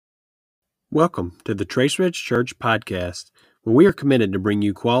Welcome to the Trace Ridge Church podcast, where we are committed to bring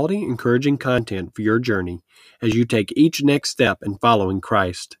you quality, encouraging content for your journey as you take each next step in following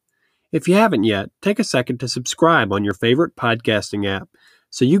Christ. If you haven't yet, take a second to subscribe on your favorite podcasting app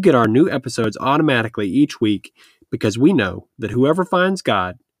so you get our new episodes automatically each week, because we know that whoever finds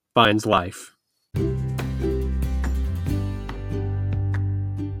God finds life.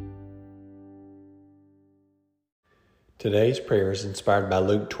 Today's prayer is inspired by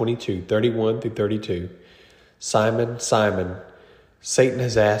Luke 22:31-32. Simon, Simon, Satan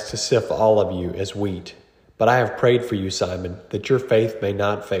has asked to sift all of you as wheat, but I have prayed for you, Simon, that your faith may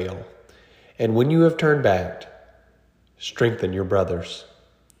not fail. And when you have turned back, strengthen your brothers.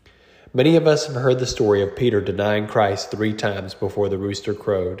 Many of us have heard the story of Peter denying Christ 3 times before the rooster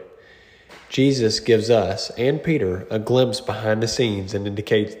crowed. Jesus gives us and Peter a glimpse behind the scenes and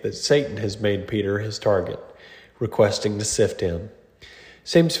indicates that Satan has made Peter his target, requesting to sift him.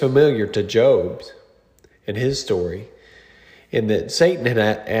 Seems familiar to Job and his story, in that Satan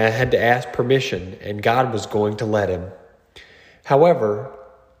had to ask permission and God was going to let him. However,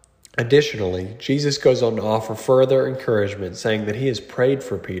 additionally, Jesus goes on to offer further encouragement, saying that he has prayed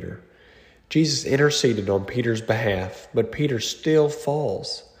for Peter. Jesus interceded on Peter's behalf, but Peter still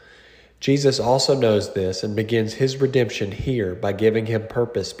falls. Jesus also knows this and begins his redemption here by giving him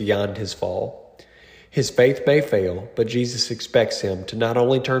purpose beyond his fall. His faith may fail, but Jesus expects him to not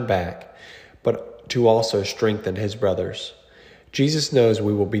only turn back, but to also strengthen his brothers. Jesus knows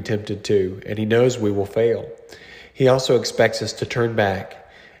we will be tempted too, and he knows we will fail. He also expects us to turn back,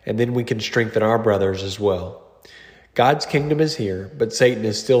 and then we can strengthen our brothers as well. God's kingdom is here, but Satan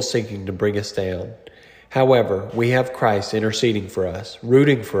is still seeking to bring us down. However, we have Christ interceding for us,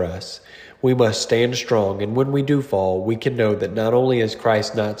 rooting for us. We must stand strong, and when we do fall, we can know that not only is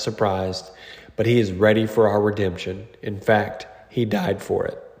Christ not surprised, but he is ready for our redemption. In fact, he died for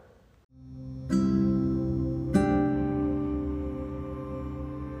it.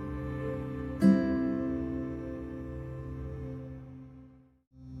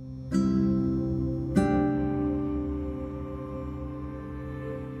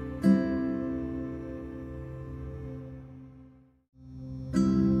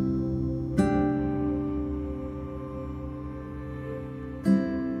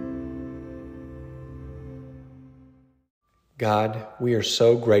 God, we are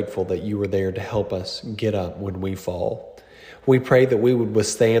so grateful that you were there to help us get up when we fall. We pray that we would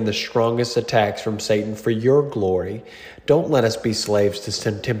withstand the strongest attacks from Satan for your glory. Don't let us be slaves to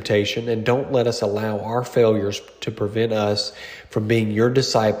temptation, and don't let us allow our failures to prevent us from being your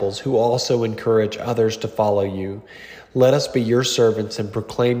disciples who also encourage others to follow you. Let us be your servants and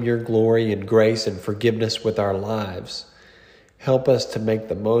proclaim your glory and grace and forgiveness with our lives. Help us to make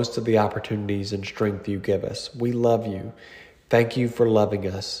the most of the opportunities and strength you give us. We love you. Thank you for loving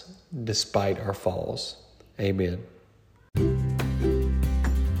us despite our falls. Amen.